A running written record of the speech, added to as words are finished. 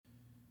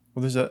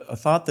Well, there's a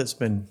thought that's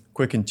been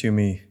quickened to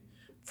me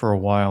for a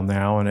while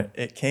now, and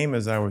it came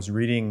as I was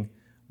reading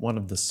one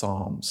of the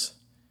Psalms.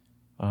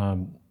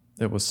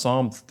 It was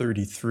Psalm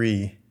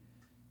 33,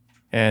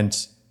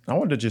 and I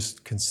wanted to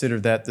just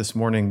consider that this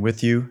morning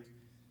with you.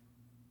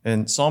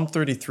 And Psalm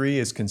 33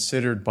 is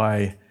considered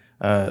by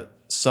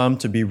some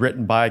to be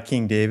written by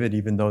King David,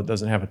 even though it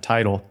doesn't have a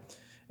title.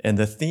 And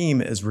the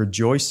theme is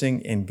rejoicing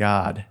in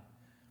God.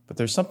 But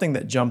there's something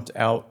that jumped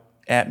out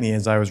at me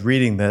as I was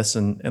reading this,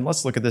 and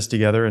let's look at this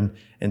together. And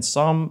in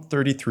Psalm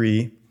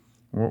 33,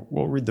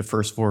 we'll read the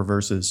first 4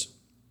 verses.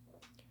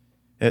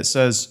 It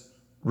says,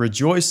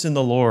 "Rejoice in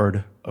the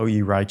Lord, O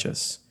ye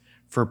righteous,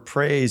 for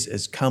praise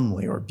is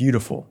comely or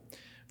beautiful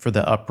for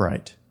the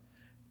upright.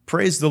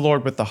 Praise the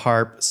Lord with the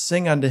harp,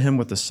 sing unto him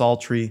with the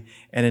psaltery,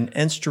 and an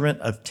instrument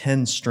of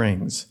 10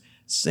 strings.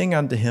 Sing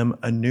unto him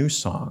a new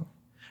song.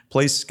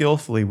 Play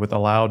skillfully with a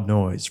loud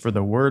noise, for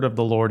the word of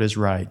the Lord is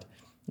right,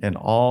 and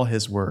all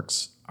his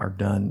works are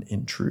done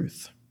in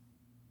truth."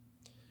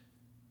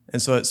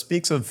 And so it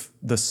speaks of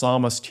the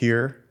psalmist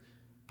here,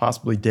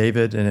 possibly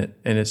David, and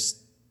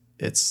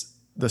it's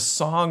the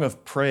song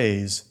of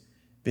praise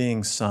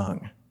being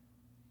sung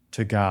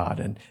to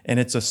God. And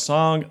it's a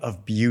song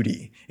of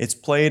beauty. It's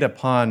played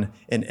upon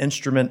an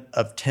instrument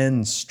of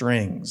 10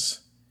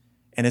 strings,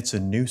 and it's a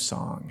new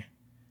song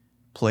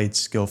played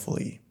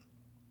skillfully.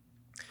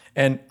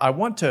 And I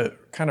want to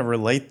kind of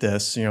relate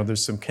this,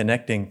 there's some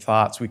connecting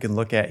thoughts we can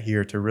look at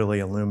here to really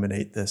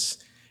illuminate this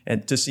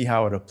and to see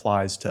how it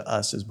applies to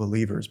us as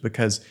believers,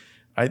 because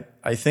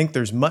I think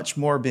there's much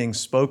more being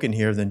spoken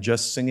here than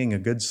just singing a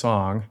good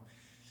song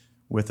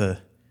with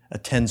a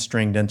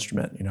 10-stringed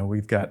instrument.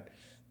 We've got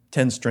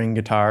 10-string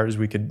guitars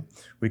we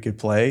could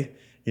play,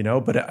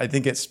 but I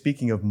think it's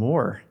speaking of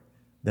more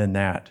than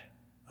that,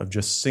 of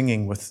just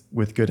singing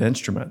with good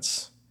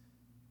instruments.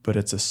 But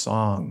it's a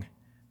song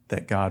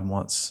that God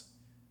wants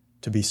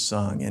to be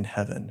sung in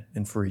heaven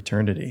and for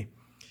eternity.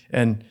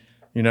 And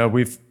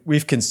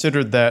we've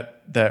considered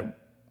that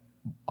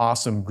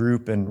awesome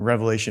group in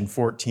Revelation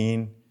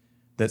 14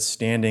 that's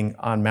standing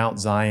on Mount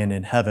Zion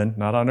in heaven,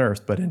 not on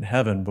earth, but in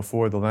heaven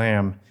before the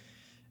Lamb.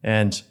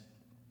 And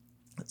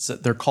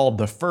they're called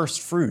the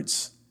first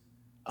fruits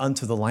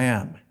unto the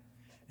Lamb.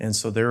 And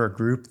so they're a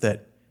group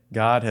that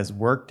God has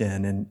worked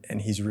in,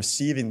 and he's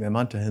receiving them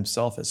unto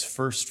himself as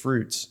first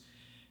fruits.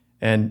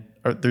 And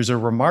there's a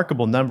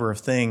remarkable number of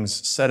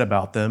things said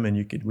about them, and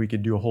we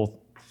could do a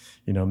whole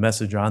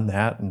message on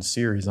that and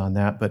series on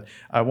that. But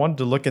I wanted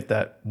to look at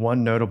that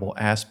one notable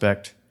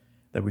aspect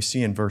that we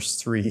see in verse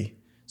 3.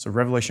 So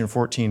Revelation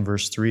 14,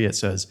 verse 3, it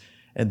says,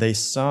 "And they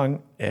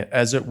sung,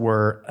 as it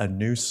were, a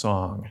new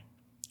song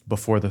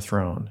before the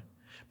throne,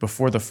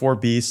 before the 4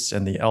 beasts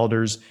and the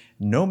elders.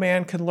 No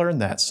man can learn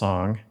that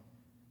song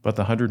but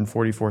the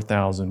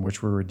 144,000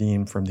 which were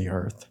redeemed from the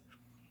earth."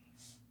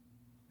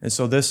 And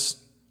so this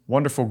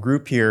wonderful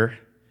group here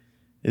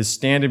is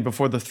standing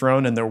before the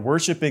throne, and they're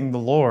worshiping the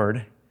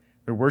Lord.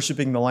 They're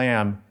worshiping the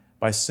Lamb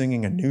by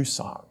singing a new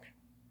song.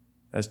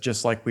 That's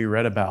just like we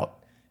read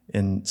about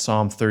in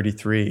Psalm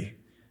 33.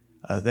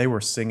 They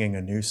were singing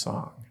a new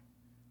song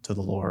to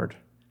the Lord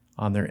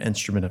on their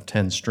instrument of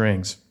 10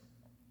 strings.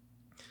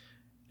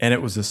 And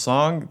it was a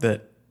song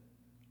that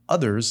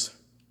others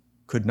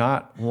could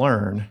not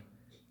learn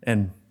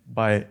and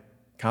by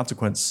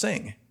consequence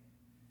sing.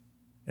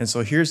 And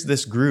so here's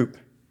this group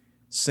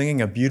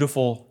singing a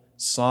beautiful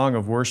song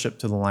of worship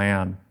to the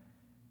Lamb,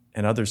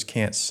 and others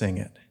can't sing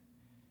it.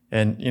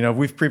 And,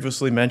 we've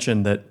previously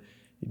mentioned that,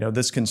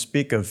 this can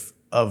speak of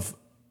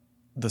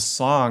the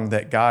song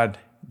that God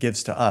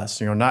gives to us,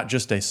 not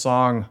just a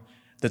song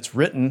that's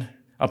written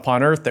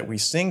upon earth that we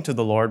sing to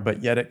the Lord,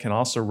 but yet it can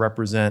also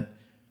represent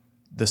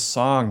the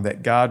song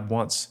that God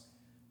wants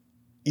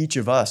each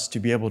of us to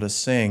be able to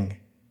sing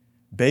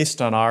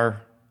based on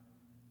our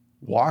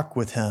walk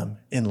with him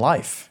in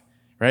life.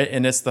 Right?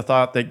 And it's the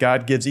thought that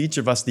God gives each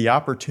of us the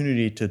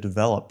opportunity to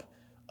develop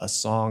a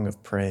song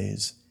of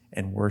praise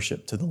and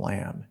worship to the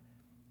Lamb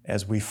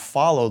as we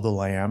follow the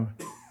Lamb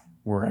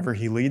wherever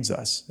he leads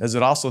us. As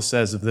it also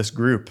says of this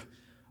group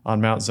on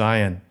Mount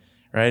Zion,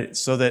 right?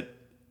 So that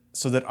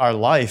our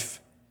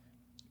life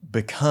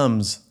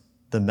becomes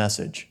the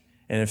message.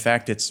 And in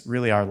fact, it's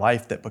really our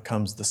life that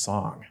becomes the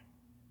song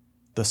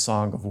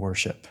of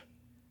worship,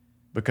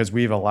 because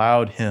we've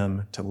allowed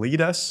him to lead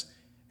us,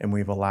 and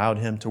we've allowed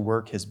him to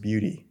work his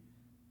beauty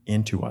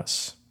into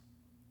us.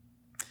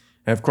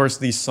 And of course,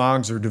 these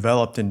songs are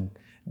developed in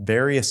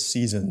various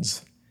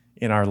seasons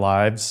in our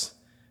lives.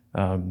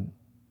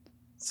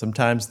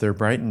 Sometimes they're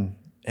bright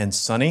and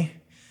sunny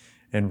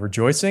and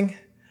rejoicing.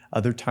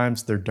 Other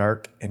times they're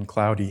dark and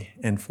cloudy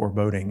and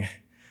foreboding,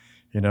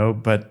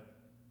 but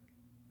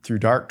through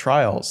dark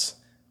trials.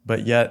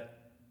 But yet,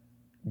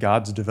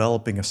 God's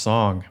developing a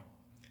song.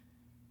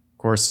 Of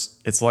course,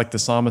 it's like the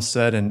psalmist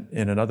said in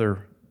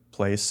another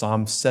place,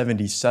 Psalm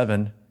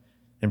 77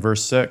 in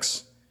verse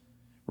 6,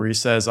 where he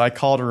says, "I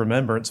call to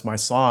remembrance my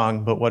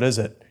song," but what is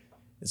it?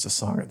 It's a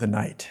song of the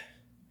night,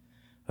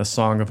 a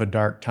song of a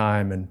dark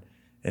time,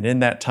 And in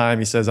that time,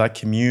 he says, I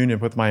communed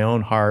with my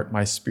own heart,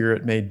 my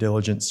spirit made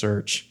diligent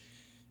search.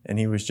 And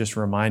he was just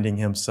reminding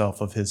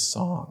himself of his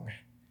song,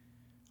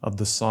 of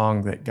the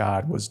song that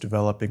God was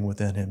developing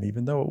within him,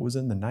 even though it was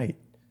in the night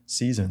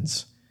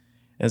seasons.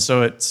 And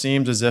so it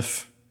seems as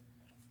if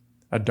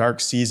a dark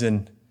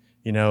season,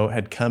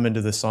 had come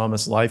into the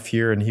psalmist's life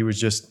here, and he was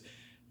just,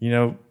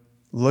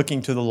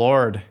 looking to the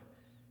Lord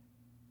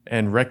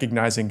and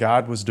recognizing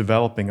God was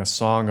developing a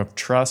song of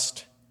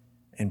trust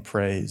and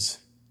praise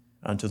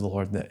unto the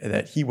Lord,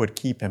 that he would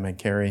keep him and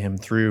carry him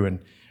through. And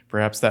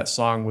perhaps that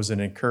song was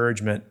an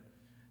encouragement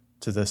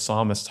to the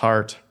psalmist's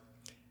heart.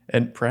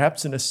 And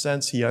perhaps in a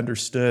sense, he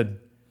understood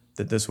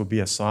that this would be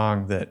a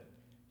song that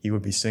he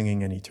would be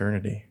singing in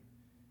eternity,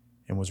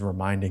 and was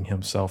reminding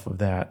himself of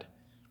that,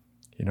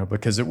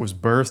 because it was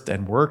birthed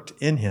and worked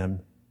in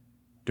him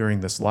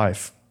during this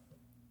life.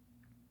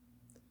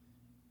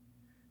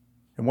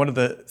 And one of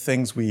the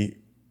things we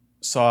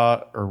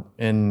saw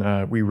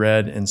we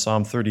read in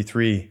Psalm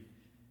 33,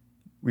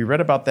 we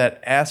read about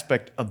that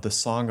aspect of the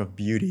song of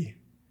beauty,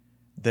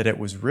 that it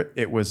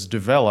was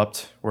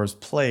developed or was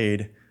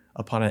played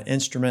upon an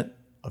instrument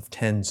of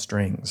 10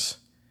 strings.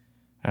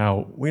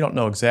 Now, we don't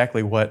know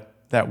exactly what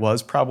that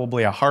was,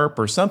 probably a harp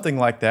or something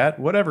like that.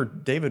 Whatever,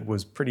 David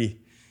was pretty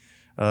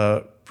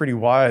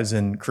wise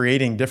in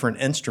creating different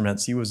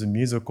instruments. He was a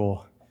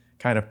musical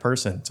kind of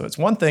person. So it's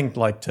one thing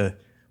to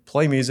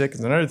play music,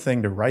 it's another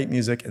thing to write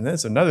music, and then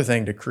it's another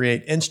thing to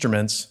create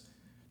instruments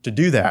to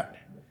do that.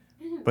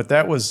 But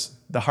that was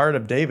the heart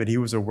of David. He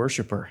was a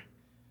worshiper.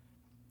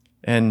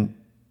 And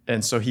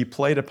so he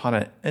played upon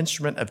an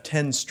instrument of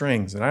 10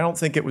 strings. And I don't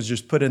think it was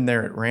just put in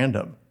there at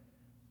random,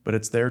 but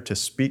it's there to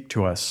speak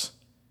to us.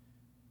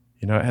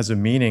 It has a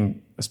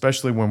meaning,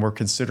 especially when we're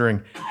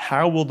considering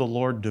how will the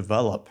Lord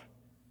develop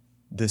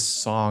this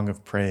song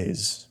of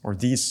praise, or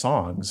these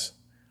songs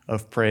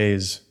of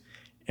praise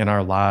in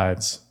our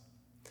lives.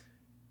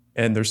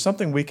 And there's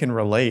something we can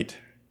relate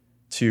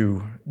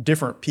to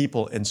different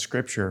people in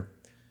Scripture.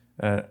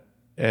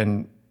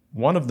 And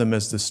one of them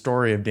is the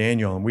story of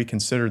Daniel, and we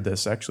considered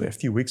this actually a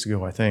few weeks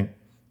ago, I think,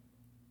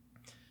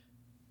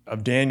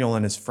 of Daniel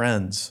and his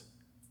friends.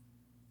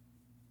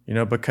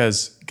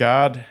 Because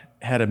God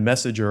had a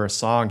message or a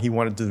song he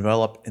wanted to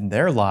develop in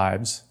their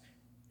lives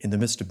in the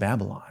midst of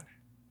Babylon.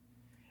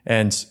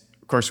 And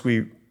of course,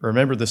 we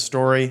remember the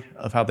story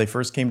of how they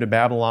first came to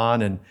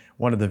Babylon, and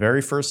one of the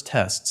very first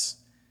tests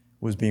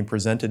was being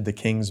presented the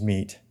king's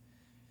meat.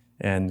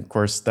 And of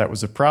course, that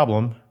was a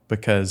problem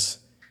because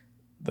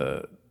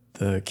the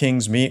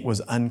king's meat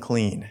was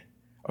unclean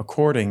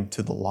according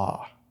to the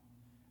law.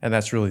 And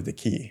that's really the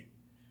key,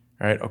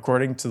 right?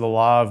 According to the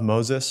law of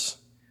Moses,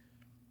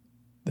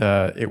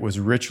 it was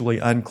ritually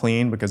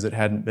unclean because it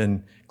hadn't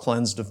been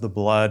cleansed of the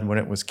blood when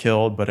it was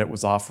killed, but it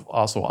was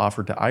also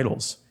offered to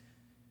idols.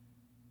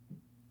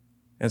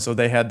 And so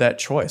they had that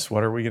choice.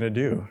 What are we going to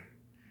do?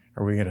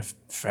 Are we going to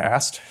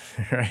fast,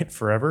 right,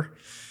 forever?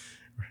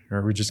 Or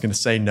are we just going to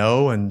say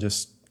no and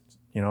just,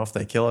 if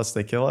they kill us,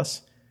 they kill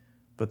us?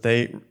 But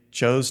they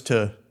chose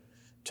to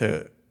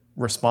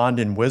respond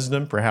in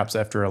wisdom, perhaps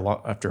after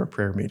a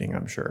prayer meeting,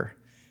 I'm sure.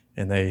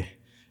 And they,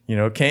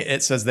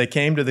 it says they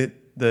came to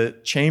the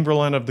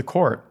chamberlain of the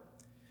court,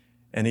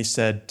 and he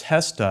said,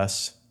 test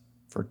us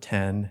for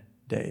 10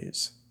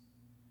 days.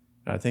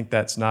 And I think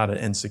that's not an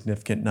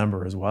insignificant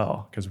number as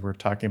well, because we're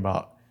talking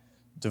about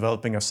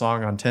developing a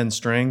song on 10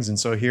 strings. And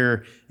so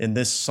here in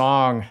this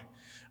song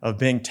of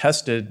being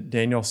tested,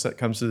 Daniel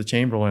comes to the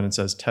chamberlain and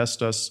says,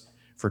 test us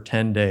for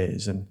 10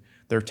 days. And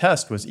their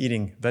test was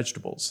eating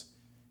vegetables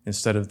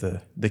instead of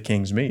the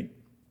king's meat.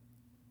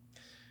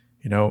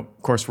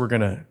 Of course, we're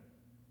going to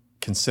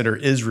consider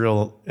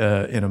Israel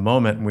in a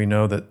moment, and we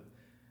know that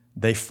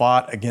they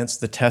fought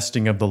against the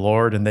testing of the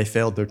Lord and they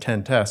failed their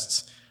 10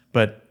 tests.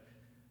 But,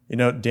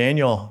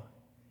 Daniel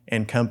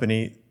and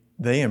company,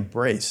 they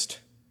embraced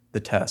the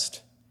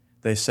test.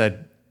 They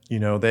said,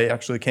 they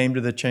actually came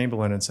to the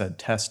chamberlain and said,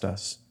 test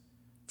us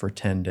for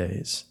 10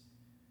 days.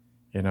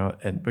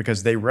 And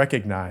because they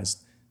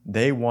recognized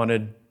they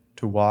wanted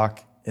to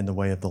walk in the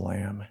way of the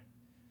Lamb,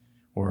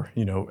 or,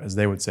 as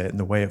they would say it, in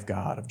the way of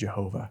God, of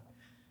Jehovah.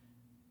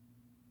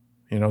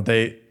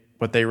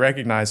 But they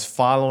recognized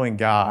following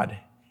God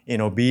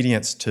in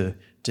obedience to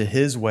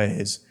his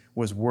ways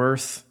was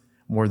worth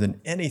more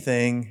than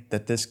anything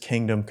that this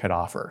kingdom could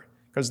offer.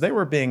 Because they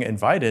were being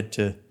invited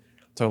to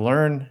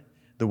learn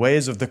the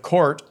ways of the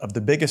court of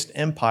the biggest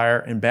empire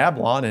in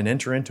Babylon and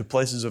enter into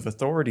places of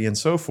authority and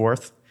so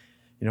forth,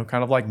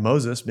 kind of like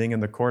Moses being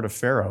in the court of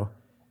Pharaoh.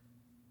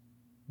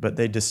 But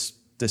they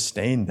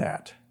disdained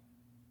that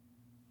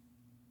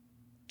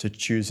to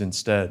choose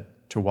instead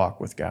to walk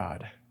with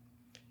God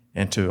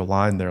and to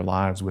align their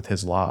lives with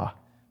his law,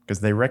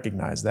 because they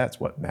recognize that's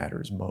what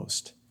matters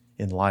most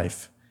in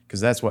life, because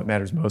that's what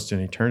matters most in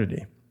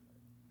eternity.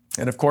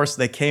 And of course,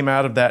 they came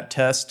out of that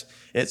test,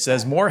 it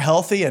says, more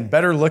healthy and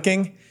better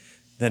looking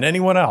than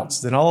anyone else,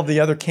 than all of the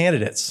other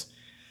candidates.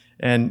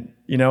 And,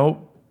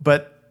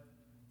 but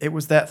it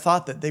was that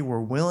thought that they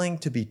were willing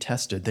to be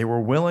tested. They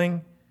were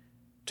willing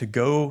to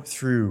go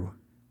through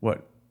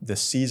what the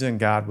season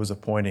God was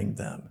appointing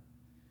them.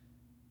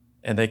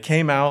 And they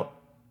came out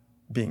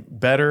being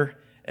better.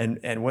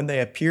 And when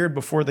they appeared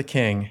before the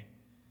king,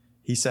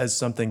 he says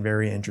something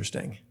very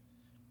interesting.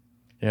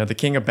 The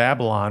king of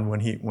Babylon,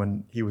 when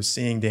he was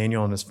seeing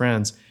Daniel and his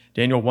friends,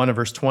 Daniel 1 and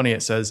verse 20,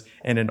 it says,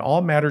 "And in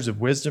all matters of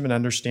wisdom and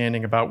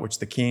understanding about which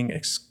the king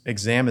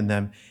examined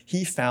them,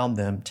 he found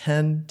them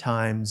 10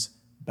 times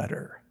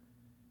better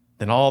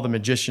than all the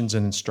magicians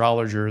and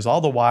astrologers,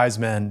 all the wise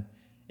men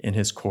in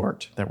his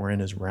court that were in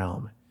his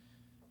realm."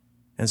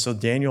 And so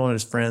Daniel and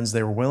his friends,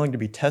 they were willing to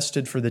be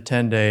tested for the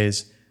 10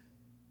 days,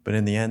 but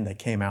in the end, they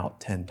came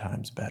out 10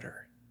 times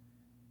better.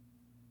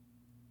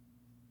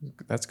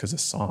 That's because a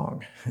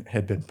song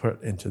had been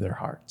put into their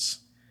hearts.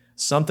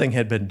 Something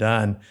had been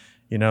done,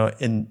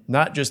 in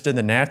not just in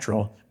the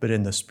natural, but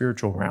in the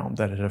spiritual realm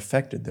that had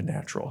affected the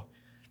natural.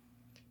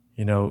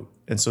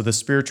 And so the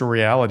spiritual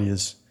reality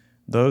is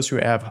those who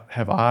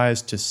have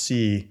eyes to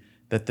see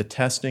that the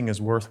testing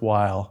is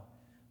worthwhile,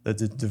 that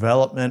the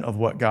development of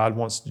what God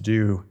wants to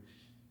do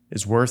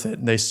is worth it,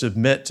 and they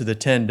submit to the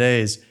 10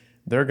 days,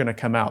 they're going to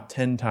come out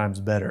 10 times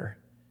better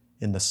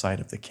in the sight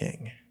of the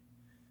king.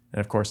 And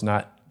of course,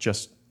 not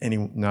just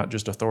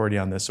authority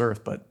on this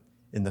earth, but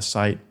in the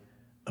sight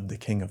of the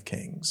King of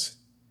Kings.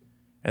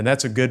 And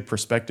that's a good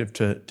perspective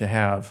to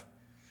have.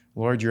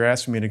 Lord, you're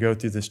asking me to go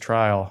through this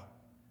trial,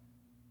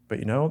 but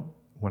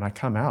when I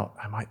come out,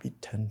 I might be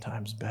 10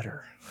 times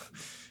better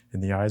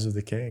in the eyes of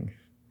the king.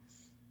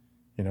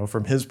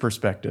 From his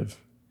perspective,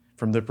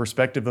 from the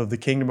perspective of the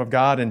kingdom of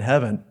God in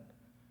heaven,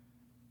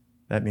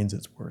 that means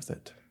it's worth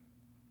it.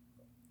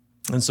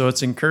 And so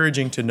it's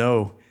encouraging to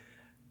know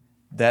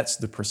that's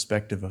the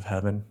perspective of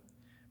heaven.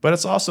 But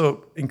it's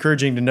also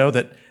encouraging to know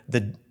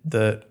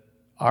that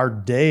our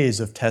days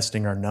of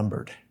testing are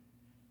numbered.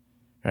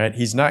 Right?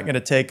 He's not going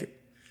to take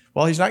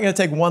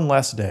one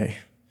less day,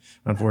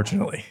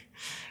 unfortunately.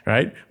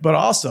 Right? But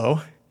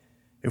also,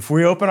 if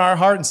we open our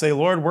heart and say,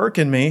 Lord, work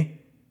in me,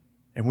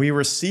 and we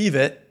receive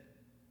it,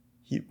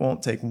 he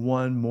won't take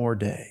one more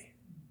day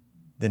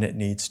than it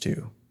needs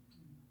to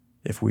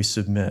if we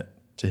submit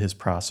to his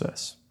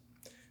process.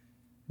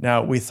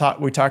 Now, we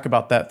talk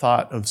about that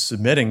thought of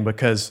submitting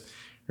because,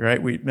 right,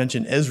 we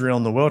mentioned Israel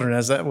in the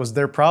wilderness. That was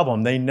their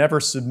problem. They never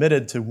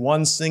submitted to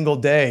one single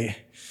day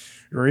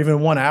or even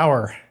 1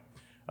 hour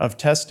of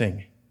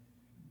testing,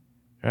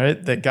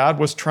 right? That God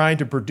was trying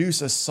to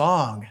produce a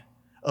song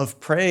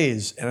of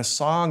praise and a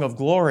song of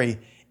glory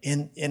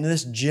in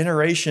this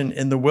generation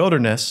in the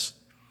wilderness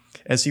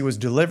as he was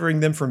delivering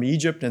them from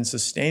Egypt and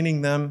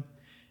sustaining them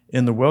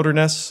in the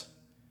wilderness.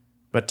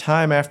 But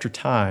time after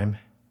time,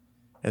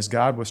 as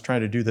God was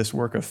trying to do this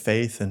work of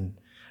faith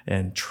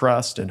and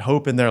trust and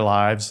hope in their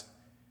lives,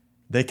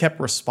 they kept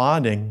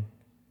responding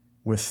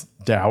with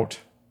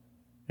doubt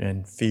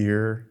and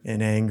fear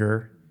and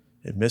anger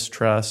and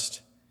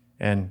mistrust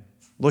and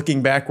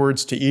looking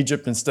backwards to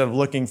Egypt instead of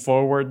looking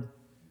forward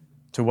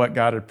to what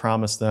God had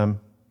promised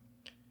them.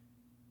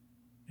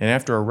 And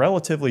after a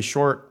relatively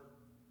short,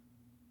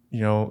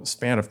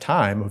 span of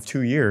time of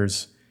 2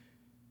 years,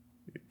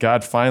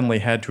 God finally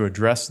had to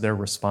address their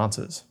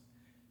responses.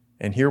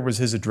 And here was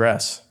his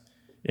address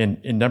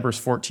in Numbers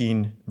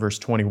 14, verse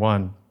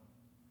 21.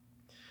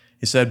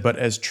 He said, "But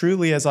as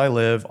truly as I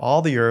live,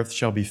 all the earth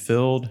shall be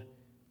filled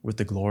with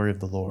the glory of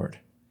the Lord."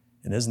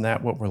 And isn't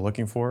that what we're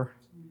looking for?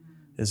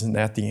 Isn't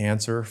that the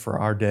answer for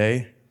our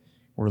day?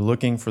 We're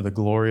looking for the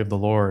glory of the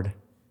Lord.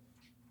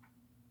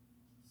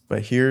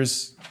 But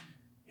here's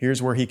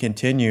where he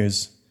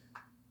continues.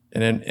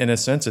 And in a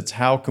sense, it's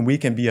how we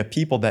can be a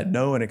people that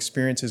know and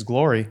experience his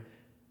glory.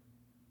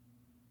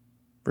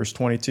 Verse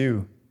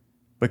 22,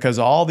 "Because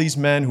all these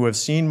men who have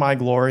seen my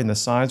glory and the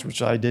signs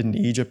which I did in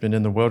Egypt and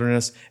in the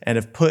wilderness, and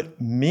have put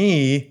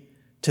me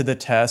to the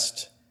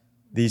test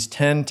these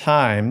 10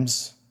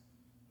 times,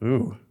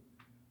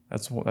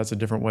 that's a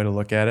different way to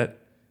look at it.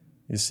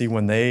 You see,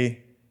 when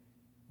they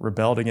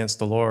rebelled against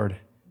the Lord,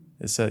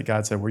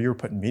 God said, well, you're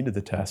putting me to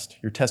the test.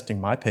 You're testing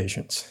my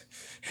patience.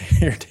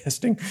 You're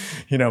testing,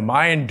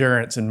 my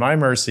endurance and my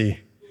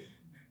mercy,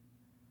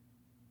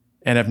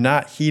 and have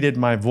not heeded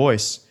my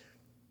voice.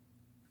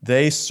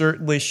 They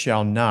certainly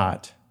shall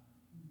not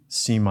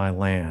see my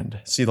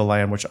land, see the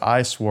land which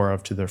I swore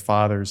of to their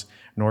fathers,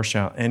 nor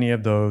shall any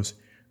of those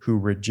who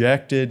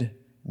rejected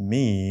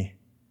me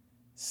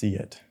see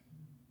it."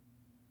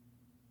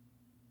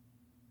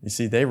 You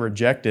see, they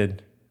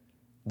rejected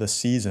the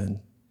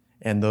season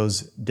and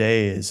those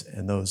days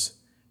and those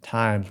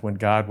times when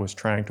God was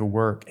trying to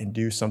work and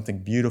do something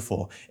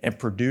beautiful and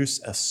produce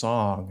a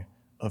song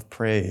of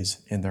praise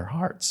in their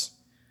hearts.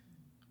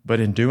 But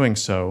in doing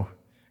so,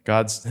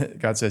 God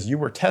says, you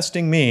were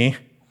testing me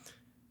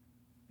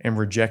and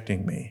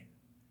rejecting me.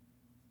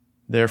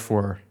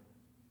 Therefore,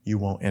 you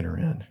won't enter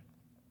in.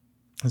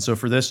 And so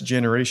for this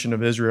generation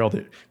of Israel,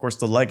 of course,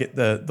 the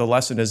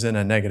lesson is in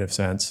a negative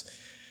sense.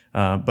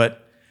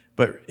 But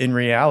in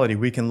reality,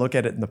 we can look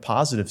at it in the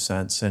positive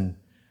sense. And,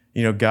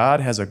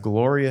 God has a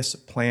glorious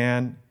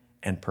plan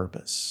and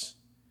purpose.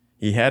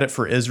 He had it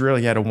for Israel.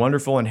 He had a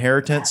wonderful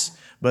inheritance,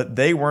 but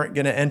they weren't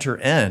going to enter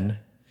in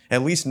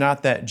at least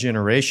not that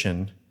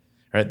generation,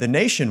 right? The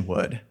nation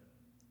would,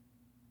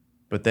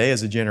 but they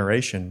as a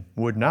generation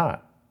would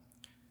not,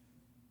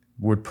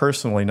 would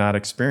personally not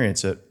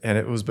experience it. And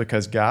it was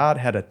because God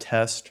had a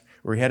test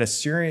where he had a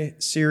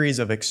series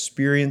of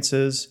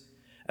experiences,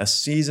 a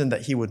season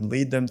that he would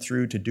lead them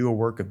through to do a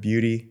work of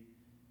beauty,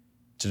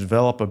 to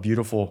develop a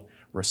beautiful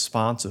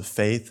response of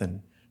faith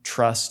and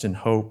trust and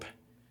hope.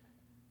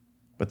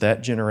 But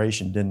that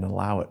generation didn't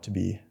allow it to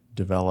be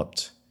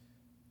developed.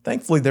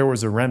 Thankfully, there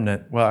was a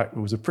remnant. Well, it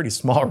was a pretty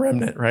small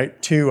remnant,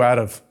 right? 2 out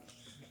of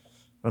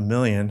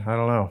 1,000,000. I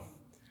don't know.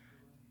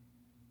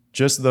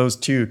 Just those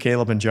 2,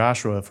 Caleb and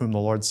Joshua, of whom the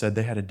Lord said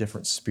they had a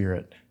different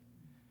spirit.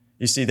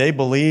 You see, they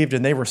believed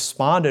and they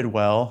responded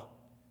well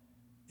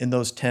in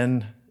those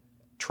 10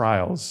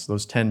 trials,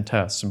 those 10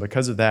 tests. And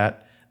because of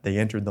that, they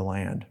entered the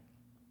land.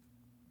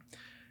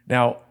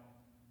 Now,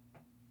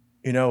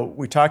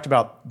 we talked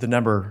about the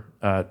number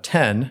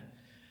 10,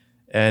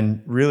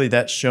 and really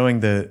that's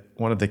showing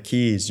one of the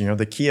keys,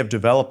 the key of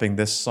developing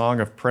this song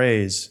of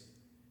praise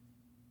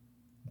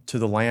to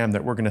the Lamb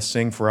that we're going to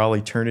sing for all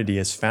eternity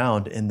is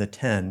found in the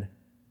 10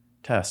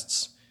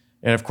 tests.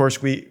 And of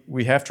course,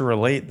 we have to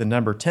relate the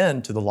number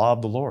 10 to the law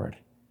of the Lord.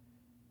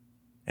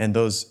 And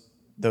those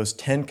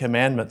 10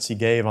 commandments he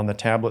gave on the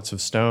tablets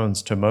of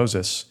stones to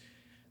Moses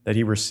that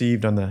he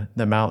received on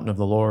the mountain of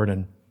the Lord.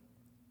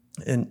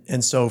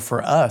 And so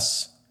for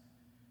us,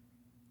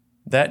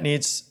 that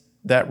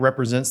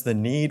represents the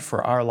need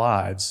for our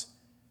lives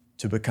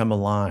to become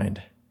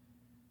aligned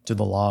to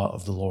the law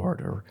of the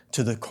Lord, or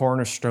to the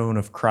cornerstone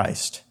of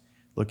Christ,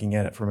 looking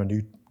at it from a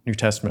New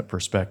Testament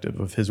perspective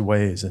of his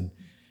ways. And,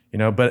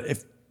 but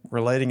if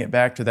relating it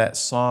back to that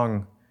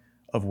song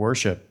of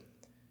worship,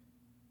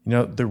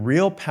 the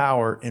real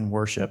power in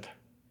worship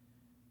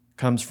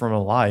comes from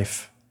a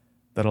life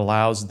that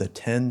allows the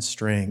 10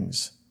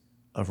 strings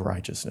of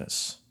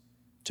righteousness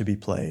to be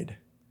played.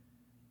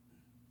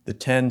 The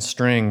 10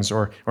 strings,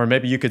 or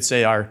maybe you could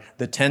say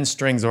the 10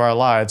 strings of our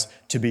lives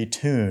to be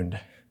tuned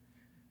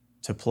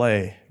to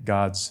play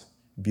God's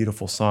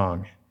beautiful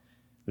song.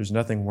 There's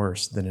nothing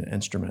worse than an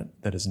instrument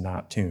that is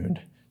not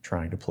tuned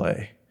trying to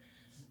play.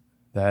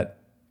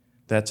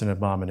 That's an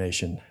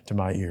abomination to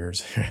my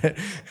ears.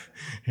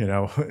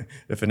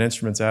 If an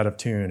instrument's out of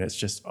tune, it's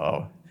just,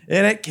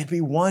 and it can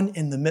be one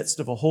in the midst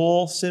of a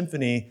whole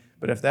symphony,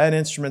 but if that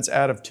instrument's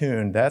out of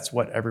tune, that's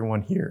what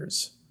everyone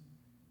hears.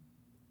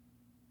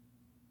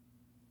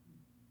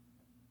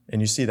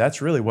 And you see,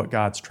 that's really what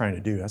God's trying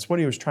to do. That's what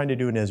he was trying to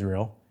do in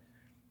Israel.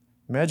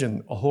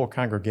 Imagine a whole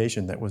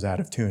congregation that was out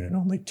of tune and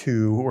only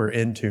 2 were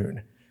in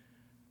tune.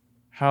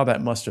 How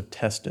that must have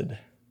tested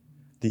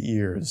the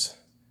ears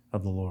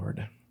of the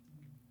Lord.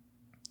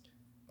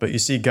 But you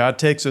see, God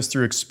takes us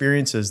through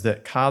experiences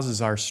that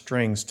causes our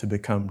strings to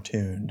become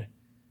tuned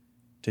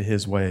to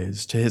his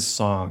ways, to his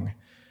song.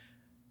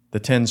 The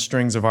 10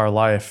 strings of our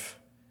life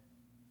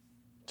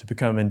to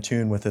become in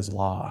tune with his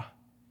law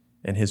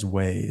and his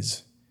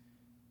ways,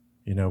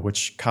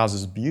 which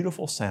causes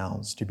beautiful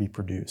sounds to be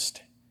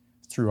produced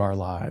through our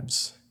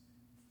lives.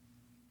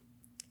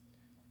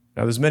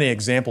 Now, there's many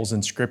examples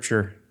in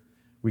Scripture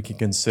we can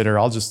consider.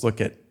 I'll just look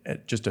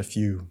at just a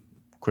few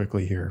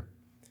quickly here.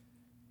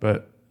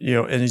 But,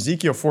 in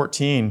Ezekiel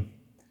 14,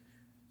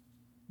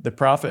 the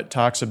prophet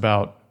talks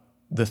about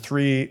the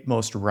 3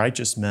 most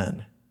righteous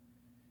men.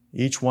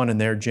 Each one in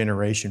their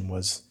generation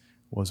was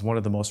one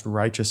of the most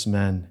righteous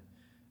men.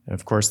 And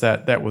of course,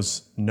 that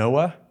was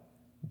Noah,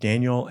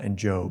 Daniel, and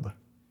Job.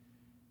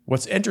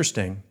 What's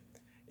interesting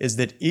is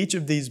that each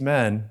of these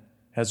men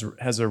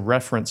has a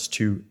reference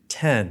to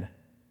 10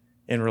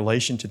 in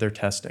relation to their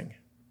testing.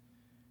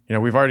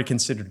 We've already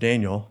considered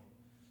Daniel,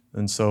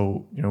 and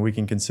so, we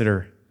can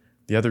consider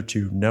the other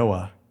 2,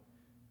 Noah.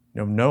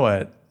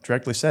 Noah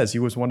directly says he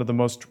was one of the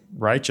most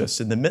righteous.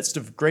 In the midst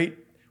of great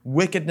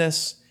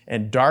wickedness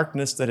and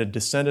darkness that had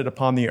descended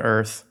upon the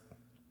earth,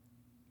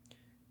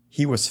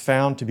 he was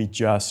found to be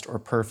just or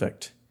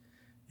perfect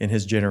in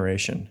his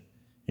generation,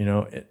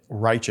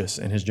 righteous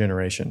in his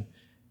generation.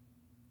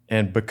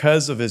 And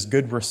because of his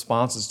good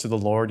responses to the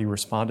Lord, he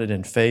responded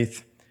in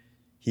faith.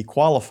 He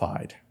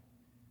qualified.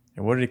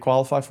 And what did he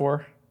qualify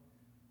for?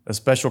 A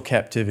special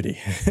captivity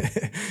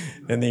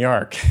in the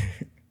ark.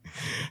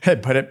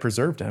 But it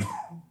preserved him.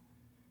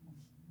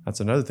 That's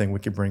another thing we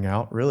could bring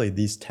out. Really,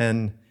 these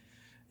 10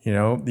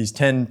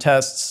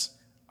 tests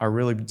are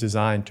really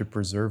designed to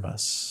preserve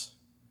us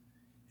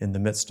in the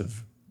midst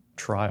of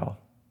trial.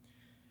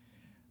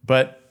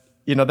 But,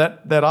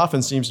 that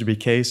often seems to be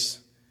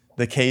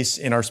the case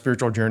in our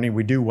spiritual journey.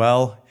 We do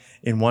well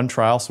in one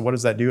trial, so what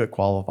does that do? It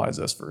qualifies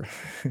us for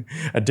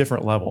a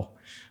different level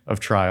of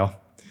trial,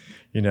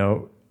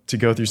 to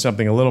go through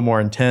something a little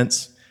more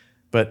intense.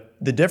 But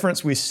the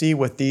difference we see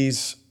with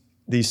these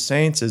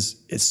saints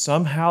is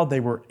somehow they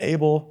were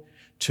able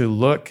to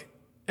look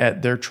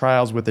at their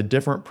trials with a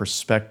different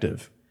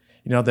perspective,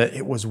 that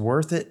it was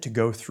worth it to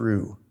go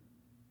through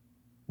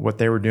what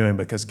they were doing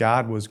because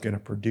God was going to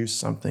produce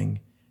something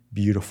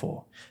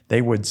beautiful.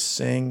 They would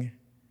sing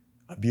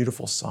a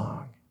beautiful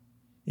song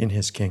in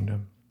his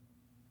kingdom.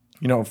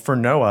 For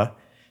Noah,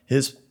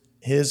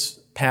 His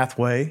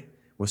pathway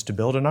was to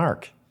build an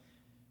ark.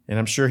 And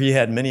I'm sure he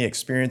had many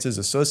experiences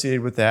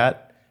associated with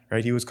that,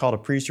 right? He was called a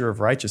preacher of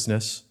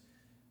righteousness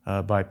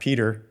by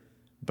Peter.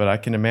 But I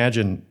can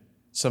imagine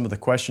some of the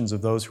questions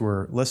of those who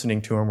were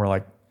listening to him were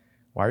like,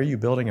 why are you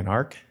building an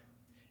ark?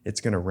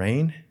 It's going to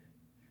rain?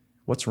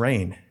 What's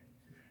rain?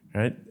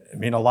 Right? I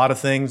mean, a lot of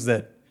things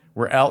that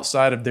were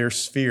outside of their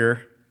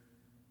sphere.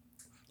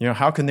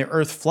 How can the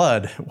earth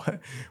flood?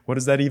 What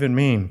does that even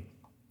mean?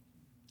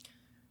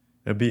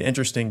 It'd be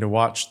interesting to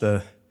watch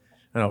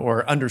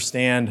or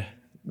understand,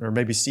 or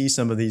maybe see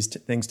some of these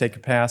things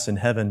take place in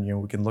heaven.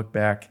 We can look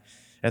back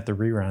at the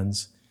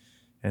reruns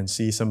and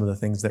see some of the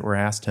things that were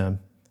asked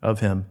of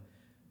him.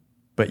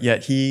 But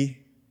yet he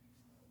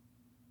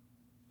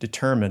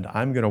determined,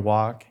 I'm going to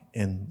walk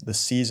in the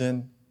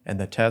season and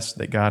the test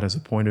that God has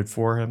appointed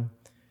for him.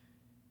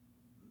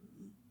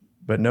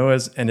 But Noah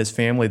and his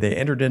family, they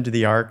entered into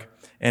the ark.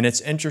 And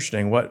it's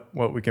interesting,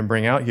 what we can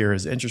bring out here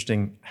is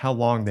interesting how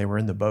long they were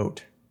in the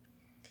boat.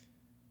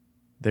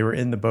 They were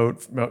in the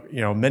boat,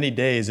 many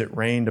days it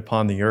rained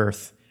upon the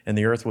earth, and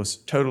the earth was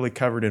totally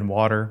covered in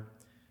water,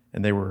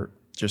 and they were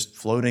just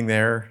floating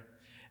there.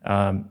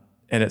 And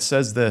it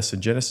says this,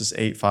 in Genesis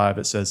 8:5,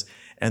 it says,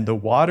 and the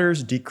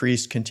waters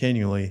decreased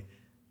continually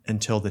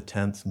until the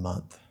 10th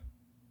month.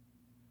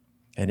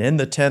 And in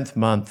the 10th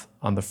month,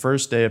 on the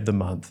first day of the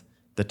month,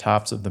 the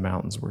tops of the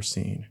mountains were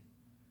seen.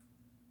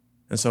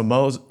 And so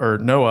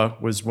Noah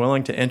was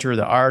willing to enter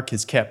the ark,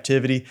 his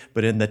captivity,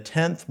 but in the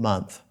 10th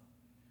month,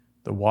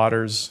 the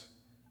waters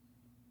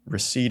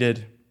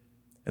receded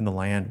and the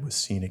land was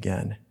seen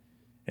again.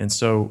 And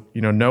so,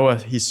 Noah,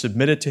 he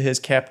submitted to his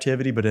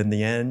captivity, but in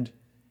the end,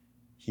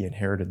 he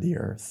inherited the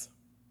earth.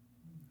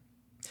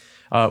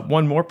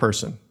 One more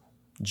person,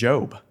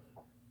 Job,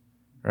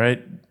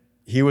 right?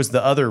 He was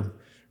the other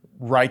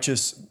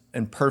righteous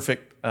and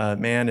perfect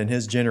man in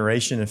his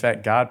generation. In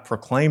fact, God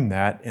proclaimed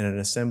that in an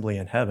assembly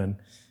in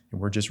heaven, and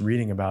we're just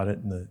reading about it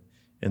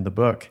in the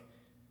book.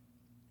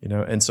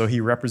 And so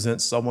he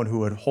represents someone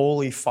who had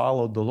wholly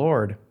followed the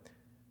Lord.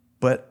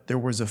 But there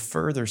was a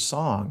further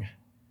song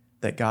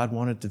that God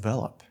wanted to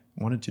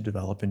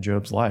develop in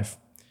Job's life.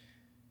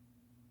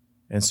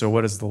 And so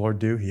what does the Lord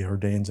do? He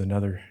ordains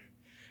another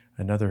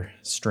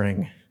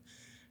string,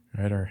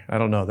 right? Or I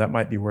don't know, that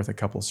might be worth a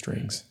couple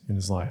strings in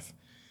his life.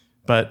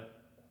 But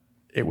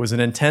it was an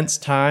intense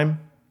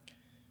time,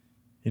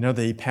 that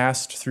he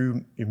passed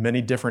through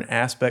many different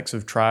aspects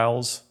of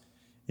trials,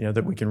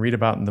 that we can read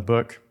about in the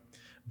book.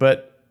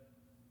 But,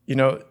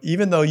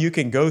 even though you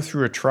can go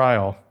through a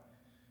trial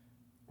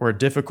or a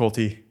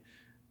difficulty,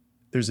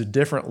 there's a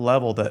different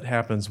level that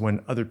happens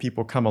when other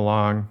people come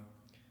along,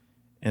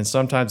 and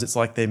sometimes it's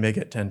like they make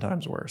it 10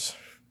 times worse.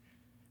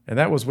 And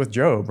that was with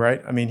Job,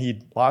 right? I mean,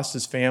 he lost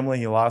his family,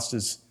 he lost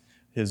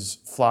his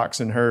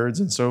flocks and herds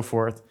and so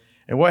forth.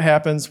 And what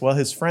happens? Well,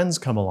 his friends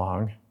come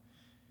along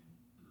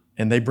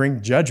and they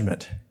bring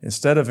judgment.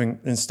 Instead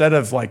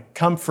of like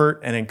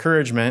comfort and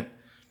encouragement,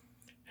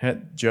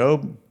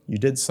 Job, you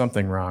did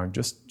something wrong.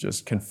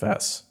 Just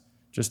confess.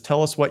 Just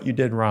tell us what you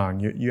did wrong.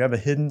 You have a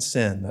hidden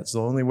sin. That's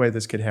the only way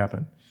this could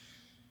happen.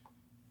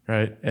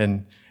 Right?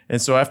 And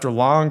so after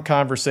long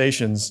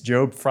conversations,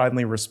 Job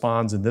finally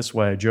responds in this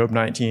way. Job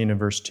 19 and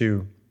verse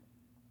 2.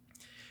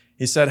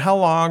 He said, how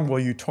long will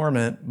you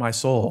torment my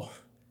soul?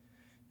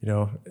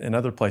 In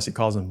other place, he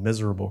calls them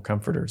miserable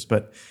comforters.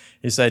 But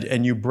he said,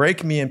 and you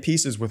break me in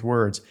pieces with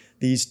words.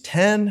 These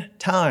 10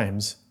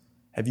 times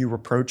have you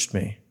reproached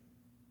me,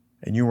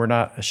 and you were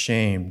not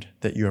ashamed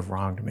that you have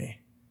wronged me.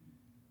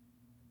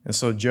 And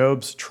so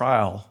Job's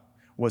trial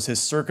was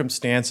his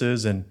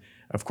circumstances. And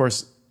of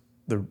course,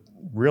 the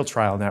real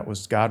trial in that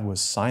was God was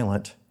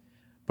silent,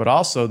 but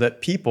also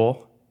that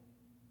people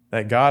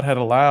that God had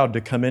allowed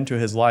to come into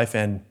his life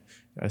and,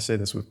 I say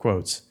this with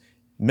quotes,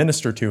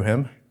 minister to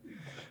him.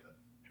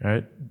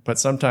 Right? But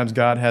sometimes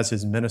God has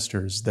his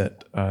ministers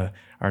that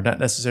are not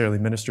necessarily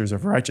ministers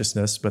of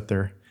righteousness, but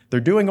they're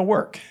doing a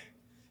work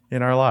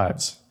in our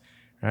lives.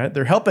 Right?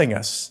 They're helping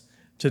us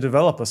to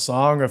develop a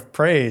song of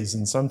praise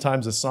and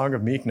sometimes a song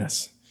of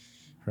meekness,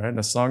 right? And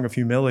a song of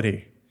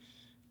humility.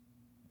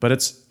 But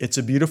it's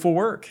a beautiful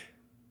work.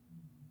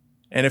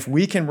 And if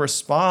we can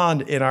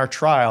respond in our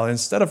trial,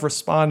 instead of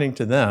responding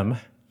to them,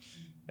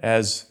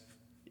 as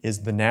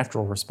is the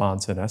natural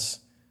response in us,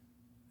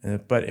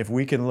 but if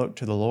we can look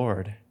to the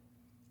Lord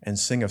and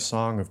sing a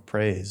song of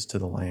praise to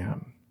the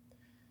Lamb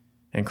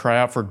and cry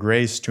out for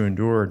grace to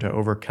endure, to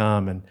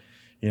overcome, and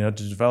to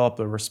develop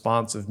a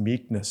response of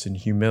meekness and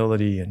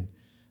humility and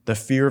the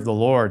fear of the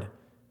Lord,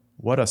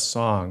 what a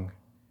song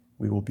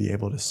we will be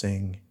able to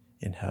sing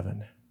in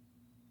heaven.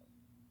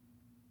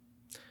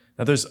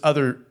 Now, there's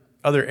other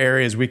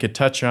areas we could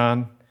touch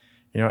on.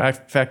 In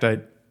fact, I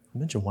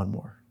mentioned one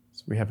more.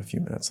 So we have a few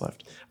minutes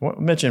left. I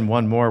mentioned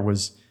one more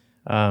was,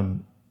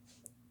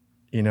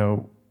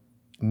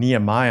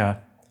 Nehemiah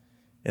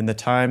in the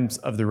times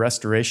of the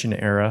Restoration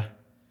era.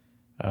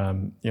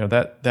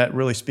 That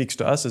really speaks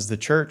to us as the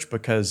church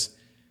because,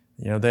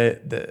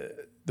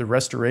 the the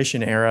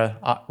Restoration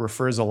era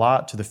refers a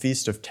lot to the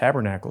Feast of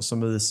Tabernacles.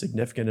 Some of the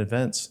significant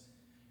events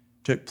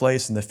took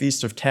place in the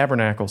Feast of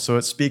Tabernacles. So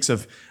it speaks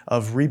of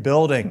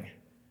rebuilding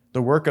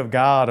the work of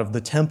God, of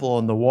the temple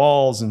and the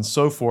walls and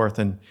so forth.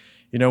 And,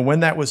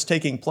 when that was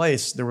taking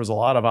place, there was a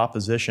lot of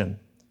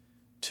opposition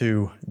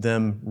to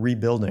them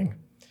rebuilding.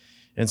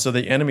 And so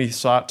the enemy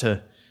sought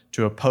to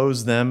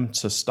oppose them,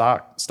 to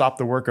stop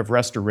the work of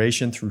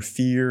restoration through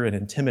fear and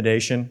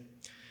intimidation.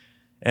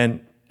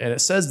 And it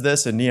says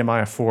this in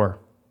Nehemiah 4,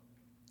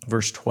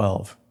 verse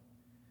 12.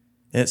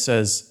 It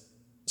says,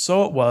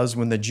 "So it was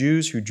when the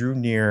Jews who drew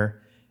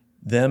near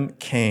them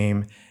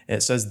came,"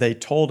 it says, "they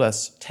told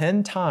us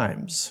 10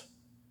 times,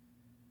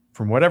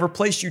 'From whatever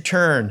place you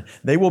turn,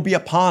 they will be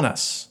upon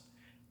us.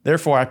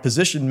 Therefore I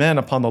positioned men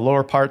upon the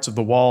lower parts of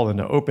the wall and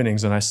the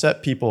openings, and I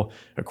set people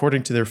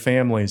according to their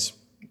families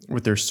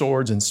with their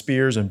swords and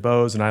spears and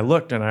bows. And I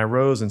looked and I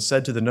arose and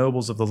said to the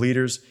nobles of the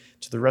leaders,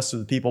 to the rest of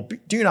the people,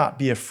 do not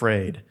be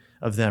afraid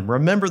of them.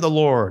 Remember the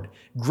Lord,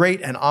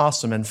 great and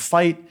awesome, and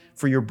fight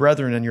for your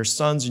brethren and your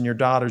sons and your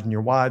daughters and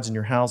your wives and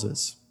your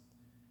houses.'"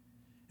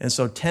 And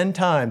so 10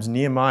 times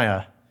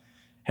Nehemiah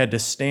had to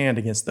stand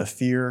against the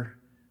fear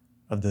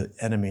of the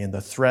enemy and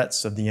the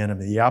threats of the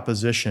enemy, the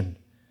opposition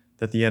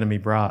that the enemy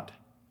brought.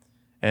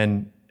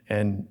 And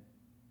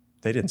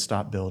they didn't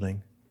stop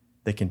building.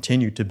 They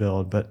continued to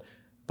build, but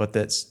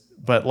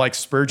like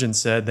Spurgeon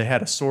said, they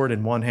had a sword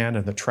in one hand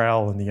and the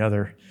trowel in the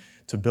other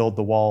to build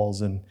the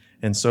walls and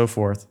so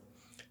forth.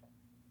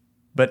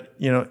 But,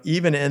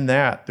 even in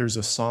that, there's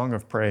a song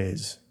of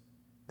praise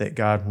that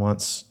God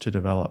wants to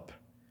develop,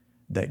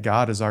 that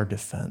God is our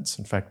defense.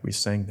 In fact, we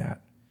sang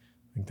that.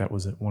 I think that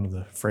was one of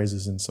the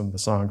phrases in some of the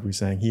songs we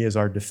sang. He is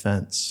our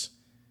defense.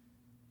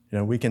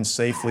 We can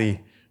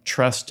safely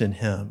trust in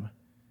him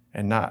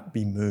and not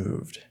be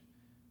moved.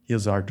 He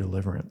is our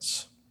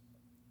deliverance.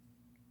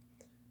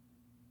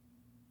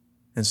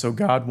 And so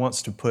God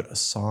wants to put a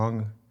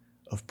song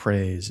of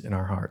praise in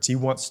our hearts. He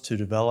wants to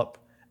develop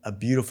a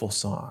beautiful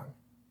song.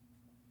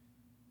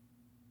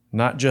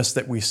 Not just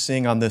that we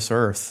sing on this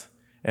earth,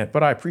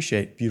 but I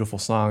appreciate beautiful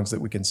songs that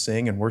we can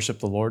sing and worship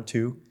the Lord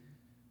to.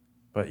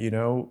 But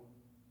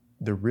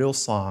the real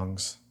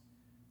songs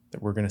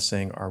that we're going to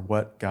sing are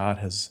what God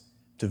has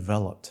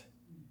developed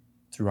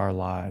through our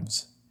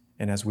lives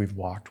and as we've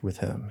walked with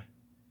him.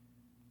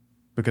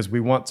 Because we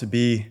want to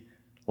be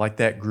like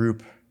that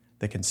group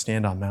that can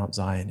stand on Mount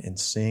Zion and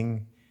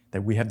sing,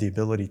 that we have the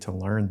ability to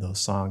learn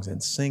those songs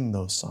and sing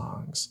those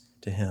songs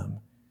to him.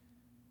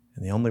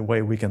 And the only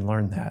way we can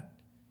learn that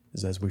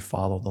is as we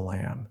follow the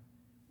Lamb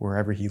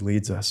wherever he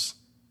leads us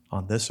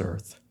on this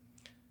earth.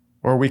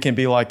 Or we can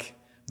be like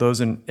those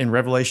in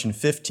Revelation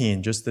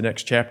 15, just the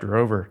next chapter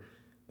over.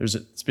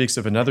 It speaks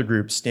of another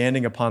group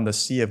standing upon the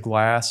sea of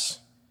glass,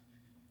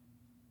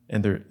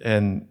 and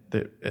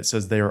it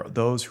says they are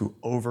those who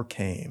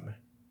overcame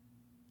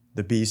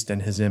the beast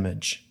and his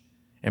image.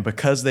 And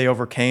because they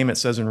overcame, it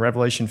says in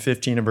Revelation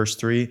 15 and verse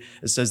 3,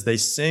 it says they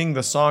sing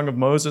the song of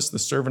Moses, the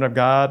servant of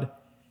God,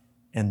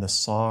 and the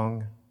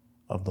song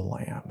of the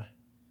Lamb,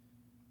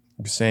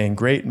 saying,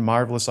 "Great and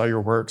marvelous are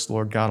your works,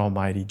 Lord God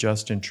Almighty.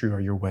 Just and true are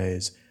your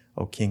ways,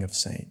 O King of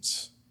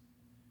saints."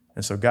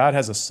 And so God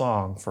has a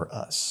song for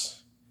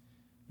us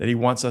that he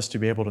wants us to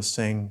be able to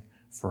sing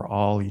for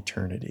all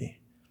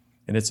eternity.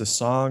 And it's a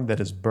song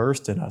that is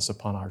birthed in us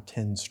upon our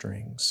 10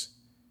 strings,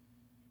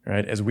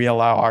 right? As we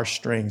allow our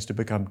strings to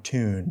become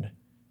tuned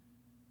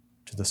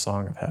to the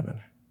song of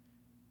heaven,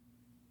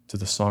 to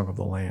the song of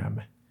the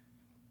Lamb.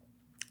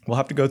 We'll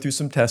have to go through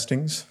some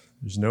testings.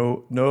 There's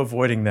no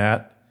avoiding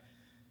that.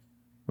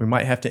 We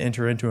might have to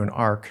enter into an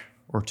ark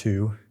or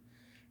two,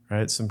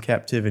 right? Some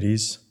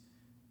captivities.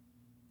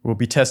 We'll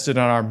be tested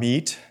on our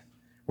meat,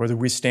 whether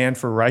we stand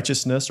for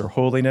righteousness or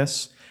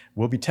holiness.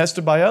 We'll be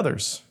tested by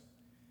others.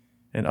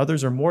 And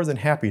others are more than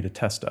happy to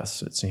test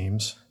us, it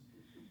seems.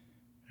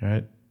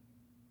 Right?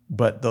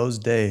 But those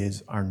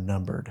days are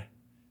numbered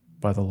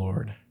by the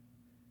Lord.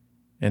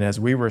 And as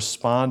we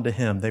respond to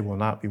him, they will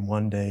not be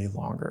one day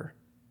longer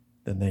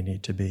than they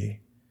need to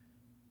be.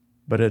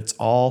 But it's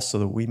all so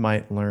that we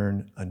might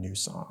learn a new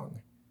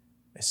song,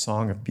 a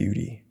song of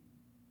beauty,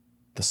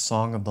 the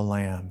song of the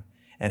Lamb,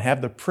 and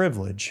have the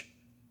privilege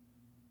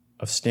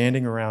of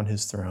standing around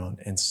his throne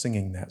and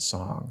singing that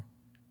song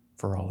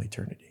for all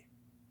eternity.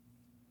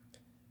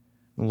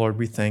 Lord,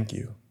 we thank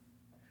you.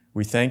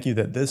 We thank you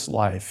that this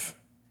life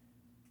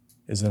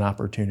is an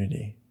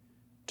opportunity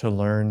to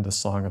learn the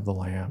song of the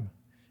Lamb.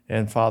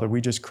 And Father,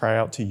 we just cry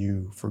out to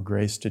you for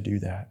grace to do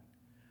that.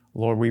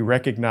 Lord, we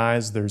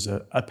recognize there's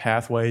a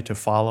pathway to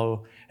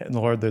follow, and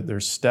Lord, that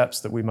there's steps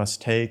that we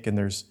must take, and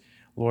there's,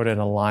 Lord, an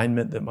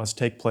alignment that must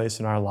take place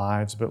in our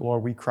lives. But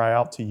Lord, we cry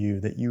out to you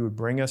that you would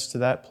bring us to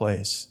that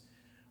place,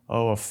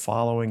 of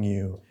following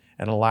you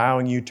and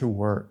allowing you to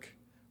work.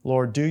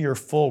 Lord, do your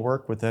full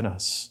work within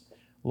us.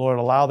 Lord,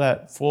 allow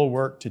that full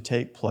work to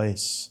take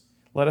place.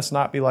 Let us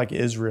not be like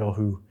Israel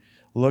who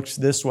looks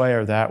this way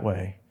or that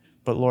way,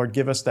 but Lord,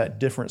 give us that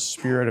different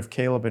spirit of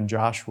Caleb and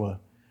Joshua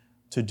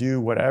to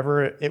do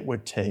whatever it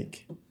would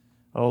take,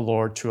 oh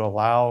Lord, to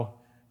allow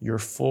your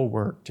full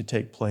work to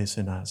take place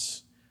in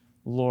us.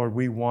 Lord,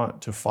 we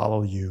want to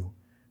follow you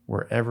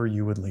wherever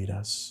you would lead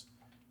us.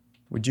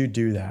 Would you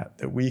do that,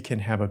 that we can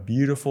have a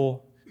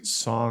beautiful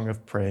song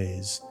of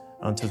praise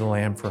unto the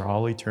Lamb for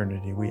all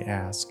eternity, we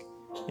ask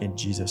in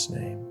Jesus'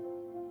 name.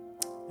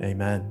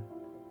 Amen.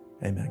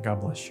 Amen.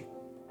 God bless you.